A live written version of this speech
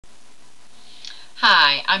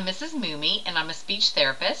Hi, I'm Mrs. Moomey and I'm a speech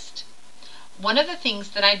therapist. One of the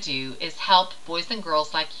things that I do is help boys and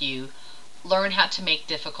girls like you learn how to make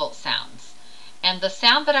difficult sounds. And the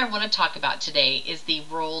sound that I want to talk about today is the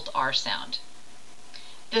rolled R sound.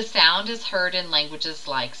 This sound is heard in languages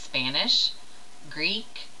like Spanish,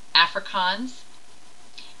 Greek, Afrikaans,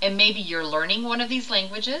 and maybe you're learning one of these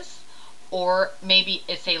languages, or maybe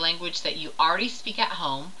it's a language that you already speak at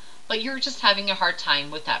home, but you're just having a hard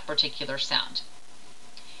time with that particular sound.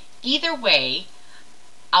 Either way,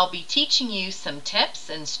 I'll be teaching you some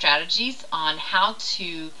tips and strategies on how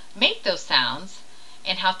to make those sounds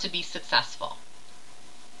and how to be successful.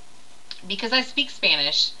 Because I speak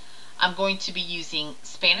Spanish, I'm going to be using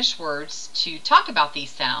Spanish words to talk about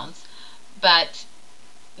these sounds, but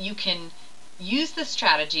you can use the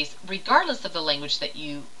strategies regardless of the language that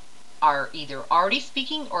you are either already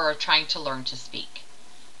speaking or are trying to learn to speak.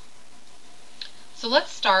 So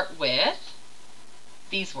let's start with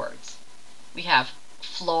these words. We have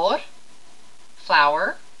flor,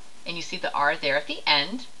 flower, and you see the R there at the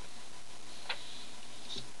end.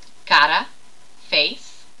 Cara,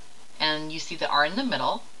 face, and you see the R in the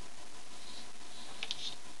middle.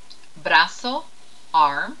 Brazo,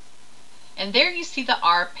 arm, and there you see the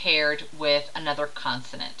R paired with another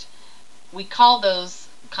consonant. We call those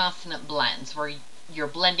consonant blends, where you're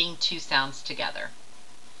blending two sounds together.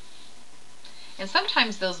 And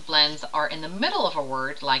sometimes those blends are in the middle of a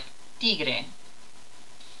word, like tigre.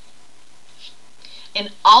 In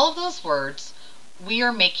all of those words, we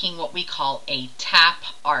are making what we call a tap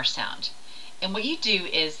R sound. And what you do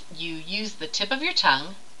is you use the tip of your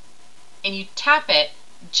tongue and you tap it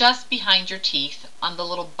just behind your teeth on the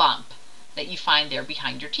little bump that you find there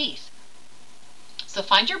behind your teeth. So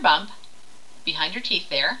find your bump behind your teeth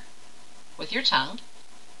there with your tongue.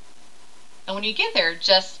 And when you get there,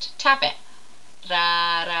 just tap it.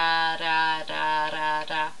 Da, da, da, da, da,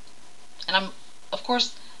 da. And I'm, of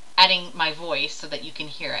course, adding my voice so that you can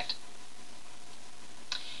hear it.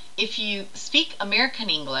 If you speak American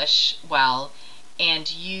English well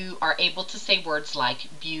and you are able to say words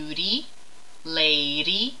like beauty,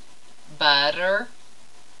 lady, butter,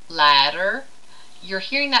 ladder, you're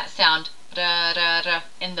hearing that sound da, da, da,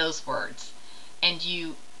 in those words. And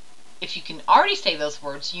if you can already say those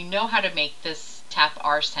words, you know how to make this tap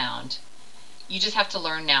R sound. You just have to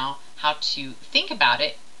learn now how to think about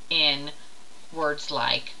it in words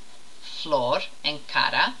like flor and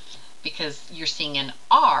cara, because you're seeing an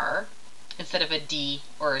R instead of a D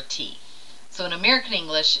or a T. So in American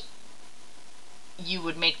English, you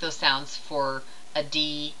would make those sounds for a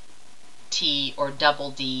D, T, or double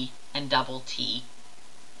D and double T.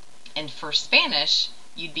 And for Spanish,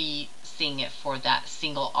 you'd be seeing it for that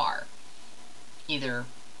single R, either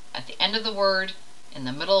at the end of the word, in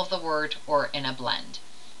the middle of the word, or in a blend.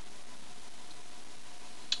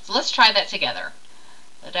 So let's try that together.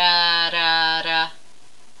 Ra, ra, ra.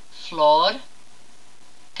 Flor,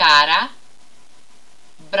 cara,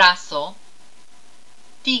 brazo,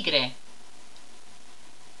 tigre.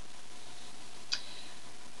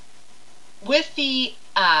 With the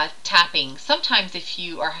tapping, sometimes if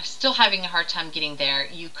you are still having a hard time getting there,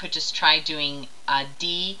 you could just try doing a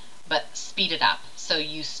D, but speed it up. So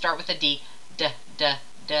you start with a D, da, da,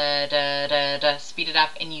 da, da, da, da, speed it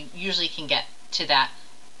up, and you usually can get to that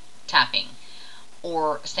tapping.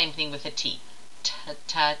 Or same thing with a T. Ta,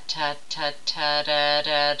 ta, ta, ta, ta, da,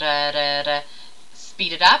 da, da, da, da.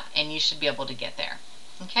 Speed it up, and you should be able to get there.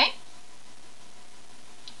 Okay?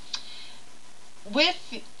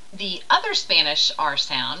 With the other Spanish R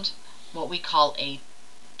sound, what we call a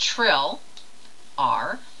trill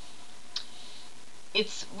R,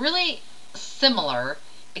 it's really similar,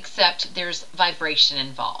 except there's vibration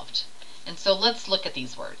involved. And so let's look at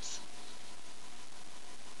these words.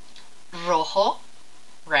 Rojo,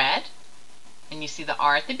 red, and you see the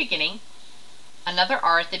R at the beginning. Another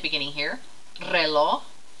R at the beginning here. Reloj,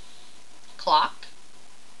 clock.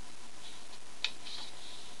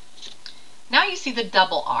 Now you see the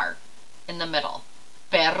double R in the middle.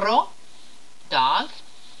 Perro, dog,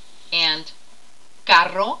 and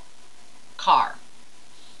carro, car.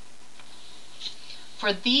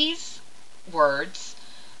 For these words,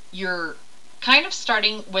 you're kind of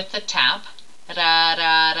starting with the tap, ra,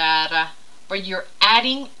 ra, ra, ra, where you're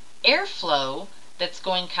adding airflow that's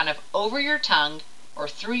going kind of over your tongue or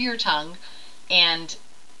through your tongue and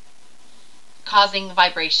causing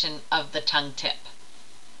vibration of the tongue tip.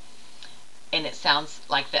 And it sounds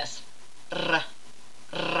like this. R,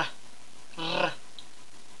 r, r.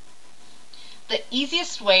 The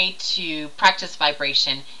easiest way to practice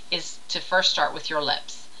vibration is to first start with your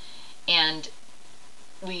lips. And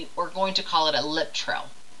we're going to call it a lip trill.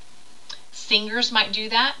 Singers might do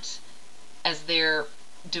that as they're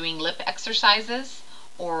doing lip exercises,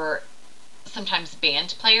 or sometimes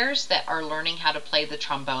band players that are learning how to play the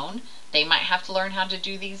trombone, they might have to learn how to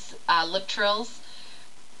do these lip trills.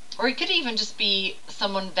 Or it could even just be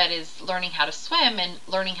someone that is learning how to swim and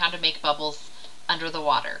learning how to make bubbles under the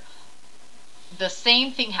water. The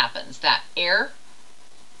same thing happens, that air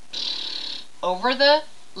over the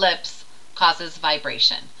lips causes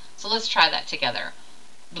vibration. So let's try that together.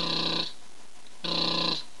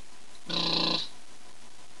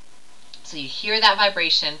 So you hear that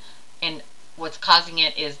vibration, and what's causing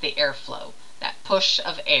it is the airflow, that push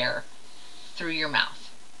of air through your mouth.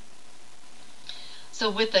 So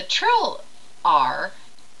with the trill R,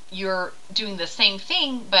 you're doing the same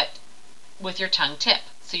thing, but with your tongue tip.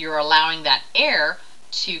 So you're allowing that air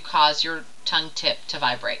to cause your tongue tip to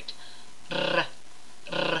vibrate. R,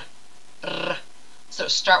 r, r. So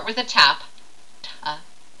start with a tap, ta,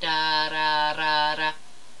 da, ra, ra, ra,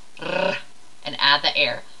 r, and add the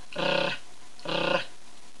air. R, r.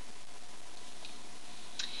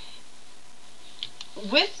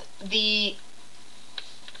 With the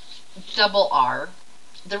double R,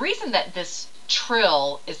 the reason that this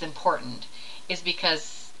trill is important is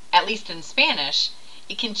because, at least in Spanish,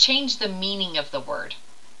 it can change the meaning of the word.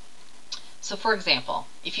 So for example,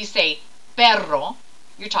 if you say perro,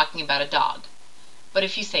 you're talking about a dog. But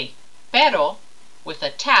if you say pero with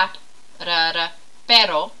a tap, ra, ra,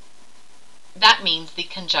 pero, that means the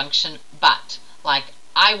conjunction but. Like,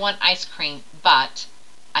 I want ice cream, but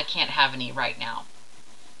I can't have any right now.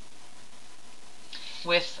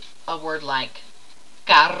 With a word like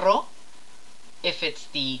carro, if it's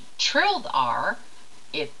the trilled R,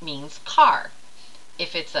 it means car.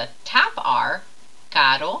 If it's a tap R,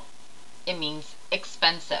 caro, it means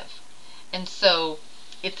expensive. And so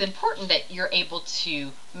it's important that you're able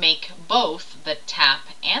to make both the tap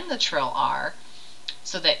and the trill R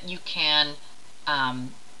so that you can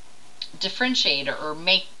differentiate or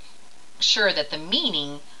make sure that the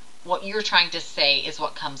meaning, what you're trying to say, is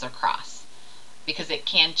what comes across. Because it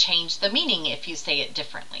can change the meaning if you say it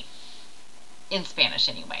differently. In Spanish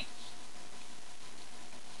anyway.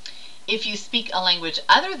 If you speak a language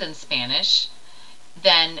other than Spanish,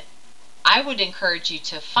 then I would encourage you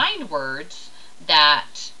to find words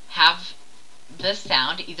that have this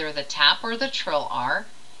sound, either the tap or the trill R,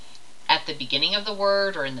 at the beginning of the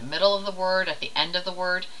word or in the middle of the word, at the end of the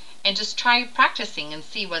word, and just try practicing and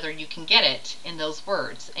see whether you can get it in those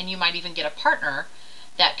words. And you might even get a partner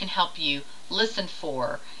that can help you listen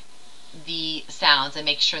for the sounds and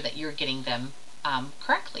make sure that you're getting them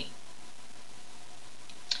correctly.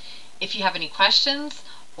 If you have any questions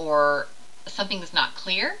or something is not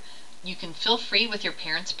clear, you can feel free, with your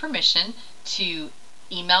parents' permission, to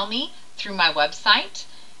email me through my website.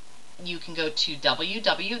 You can go to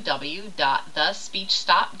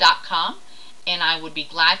www.thespeechstop.com, and I would be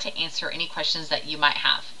glad to answer any questions that you might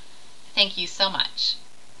have. Thank you so much.